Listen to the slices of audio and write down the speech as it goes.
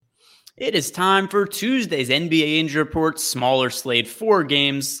It is time for Tuesday's NBA injury report. Smaller slate, 4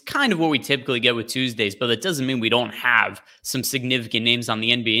 games, kind of what we typically get with Tuesdays, but that doesn't mean we don't have some significant names on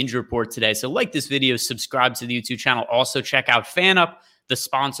the NBA injury report today. So like this video, subscribe to the YouTube channel. Also check out FanUp, the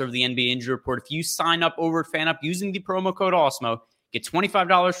sponsor of the NBA injury report. If you sign up over at FanUp using the promo code OSMO, get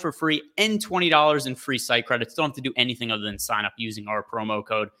 $25 for free and $20 in free site credits. Don't have to do anything other than sign up using our promo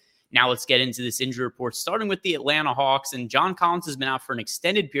code. Now let's get into this injury report, starting with the Atlanta Hawks. And John Collins has been out for an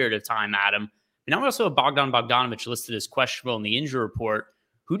extended period of time, Adam. But now we also have Bogdan Bogdanovic listed as questionable in the injury report.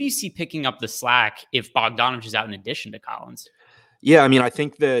 Who do you see picking up the slack if Bogdanovic is out in addition to Collins? Yeah, I mean, I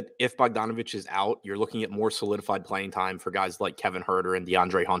think that if Bogdanovic is out, you're looking at more solidified playing time for guys like Kevin Huerter and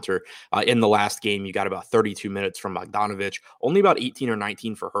DeAndre Hunter. In the last game, you got about 32 minutes from Bogdanovic, only about 18 or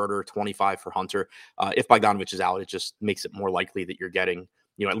 19 for Huerter, 25 for Hunter. If Bogdanovic is out, it just makes it more likely that you're getting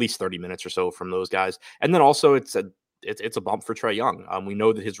at least 30 minutes or so from those guys. And then also it's a bump for Trae Young. We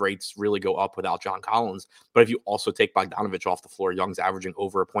know that his rates really go up without John Collins, but if you also take Bogdanovic off the floor, Young's averaging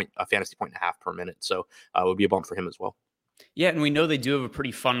over a fantasy point and a half per minute. So it would be a bump for him as well. Yeah, and we know they do have a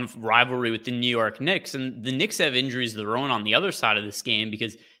pretty fun rivalry with the New York Knicks, and the Knicks have injuries of their own on the other side of this game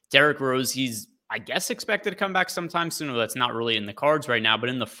because Derrick Rose, he's, I guess, expected to come back sometime soon. That's not really in the cards right now, but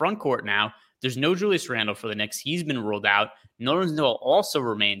in the front court now, there's no Julius Randle for the Knicks. He's been ruled out. Nerlens Noel also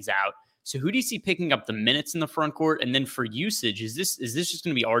remains out. So who do you see picking up the minutes in the front court? And then for usage, is this just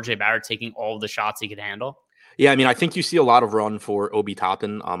going to be RJ Barrett taking all of the shots he could handle? Yeah, I mean, I think you see a lot of run for Obi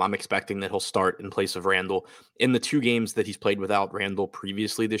Toppin. I'm expecting that he'll start in place of Randle. In the 2 games that he's played without Randle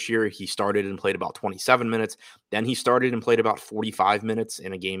previously this year, he started and played about 27 minutes. Then he started and played about 45 minutes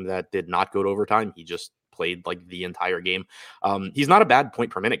in a game that did not go to overtime. He just played like the entire game. He's not a bad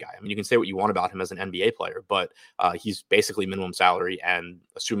point per minute guy. I mean, you can say what you want about him as an NBA player, but he's basically minimum salary. And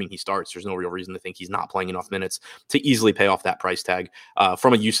assuming he starts, there's no real reason to think he's not playing enough minutes to easily pay off that price tag.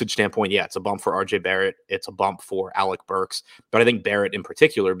 From a usage standpoint, yeah, it's a bump for RJ Barrett. It's a bump for Alec Burks. But I think Barrett in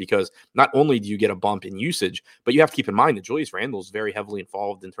particular, because not only do you get a bump in usage, but you have to keep in mind that Julius Randle is very heavily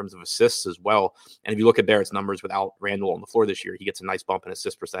involved in terms of assists as well. And if you look at Barrett's numbers without Randle on the floor this year, he gets a nice bump in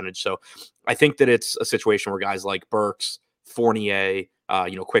assist percentage. So I think that it's a situation where guys like Burks, Fournier,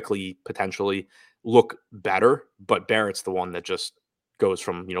 quickly potentially look better, but Barrett's the one that just goes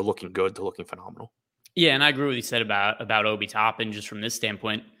from, looking good to looking phenomenal. Yeah, and I agree with what you said about Obi Toppin just from this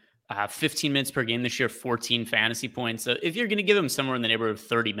standpoint. 15 minutes per game this year, 14 fantasy points. So if you're going to give him somewhere in the neighborhood of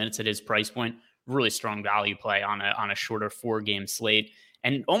 30 minutes at his price point, really strong value play on a shorter 4-game slate.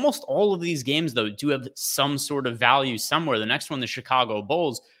 And almost all of these games, though, do have some sort of value somewhere. The next one, the Chicago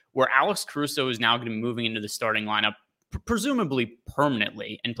Bulls, where Alex Caruso is now going to be moving into the starting lineup, presumably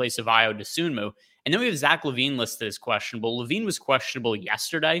permanently, in place of Ayo Dosunmu. And then we have Zach LaVine listed as questionable. LaVine was questionable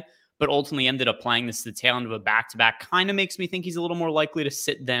yesterday, but ultimately ended up playing this at the tail end of a back-to-back. Kind of makes me think he's a little more likely to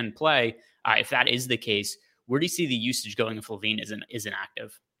sit than play. If that is the case, where do you see the usage going if LaVine isn't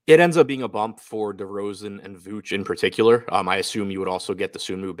active? It ends up being a bump for DeRozan and Vooch in particular. I assume you would also get the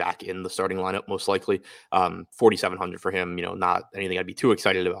Dosunmu back in the starting lineup, most likely. 4,700 for him, not anything I'd be too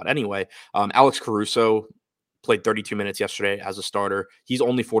excited about anyway. Alex Caruso played 32 minutes yesterday as a starter. He's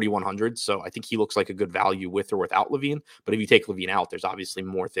only 4,100, so I think he looks like a good value with or without LaVine. But if you take LaVine out, there's obviously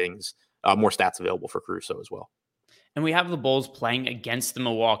more stats available for Caruso as well. And we have the Bulls playing against the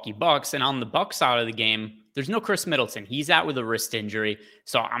Milwaukee Bucks. And on the Bucks side of the game, there's no Chris Middleton. He's out with a wrist injury.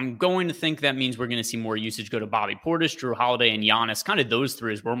 So I'm going to think that means we're going to see more usage go to Bobby Portis, Drew Holiday, and Giannis. Kind of those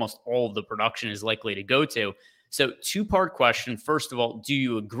 3 is where almost all of the production is likely to go to. So 2-part question. First of all, do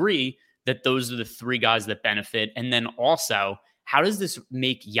you agree that those are the 3 guys that benefit? And then also, how does this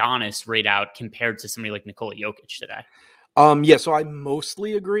make Giannis rate out compared to somebody like Nikola Jokic today? Yeah, so I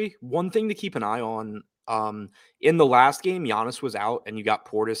mostly agree. One thing to keep an eye on, in the last game, Giannis was out and you got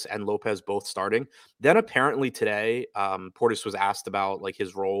Portis and Lopez both starting. Then apparently today, Portis was asked about like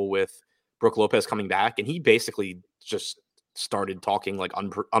his role with Brook Lopez coming back, and he basically just started talking like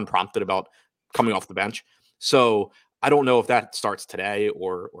unprompted about coming off the bench. So I don't know if that starts today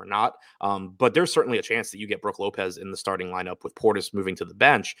or not, but there's certainly a chance that you get Brook Lopez in the starting lineup with Portis moving to the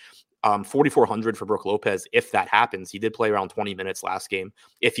bench. 4,400 for Brook Lopez. If that happens, he did play around 20 minutes last game.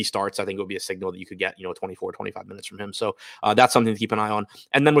 If he starts, I think it would be a signal that you could get, 24, 25 minutes from him. So that's something to keep an eye on.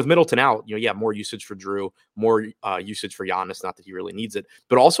 And then with Middleton out, more usage for Drew, more usage for Giannis. Not that he really needs it,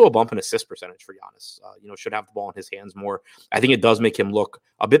 but also a bump in assist percentage for Giannis. Should have the ball in his hands more. I think it does make him look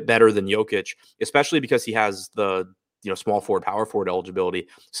a bit better than Jokic, especially because he has the small forward, power forward eligibility.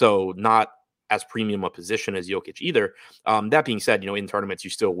 So not as premium a position as Jokic either. That being said, in tournaments, you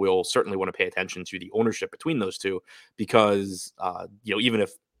still will certainly want to pay attention to the ownership between those two because, even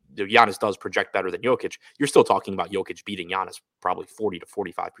if Giannis does project better than Jokic, you're still talking about Jokic beating Giannis probably 40 to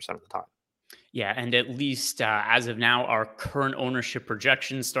 45% of the time. Yeah, and at least as of now, our current ownership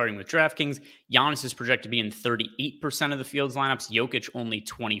projections, starting with DraftKings, Giannis is projected to be in 38% of the field's lineups. Jokic only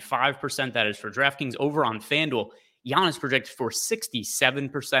 25%. That is for DraftKings. Over on FanDuel, Giannis projected for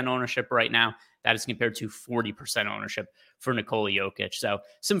 67% ownership right now. That is compared to 40% ownership for Nikola Jokic. So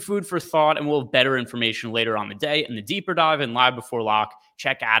some food for thought, and we'll have better information later on the day. And the deeper dive and live before lock,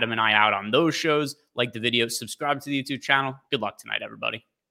 check Adam and I out on those shows. Like the video, subscribe to the YouTube channel. Good luck tonight, everybody.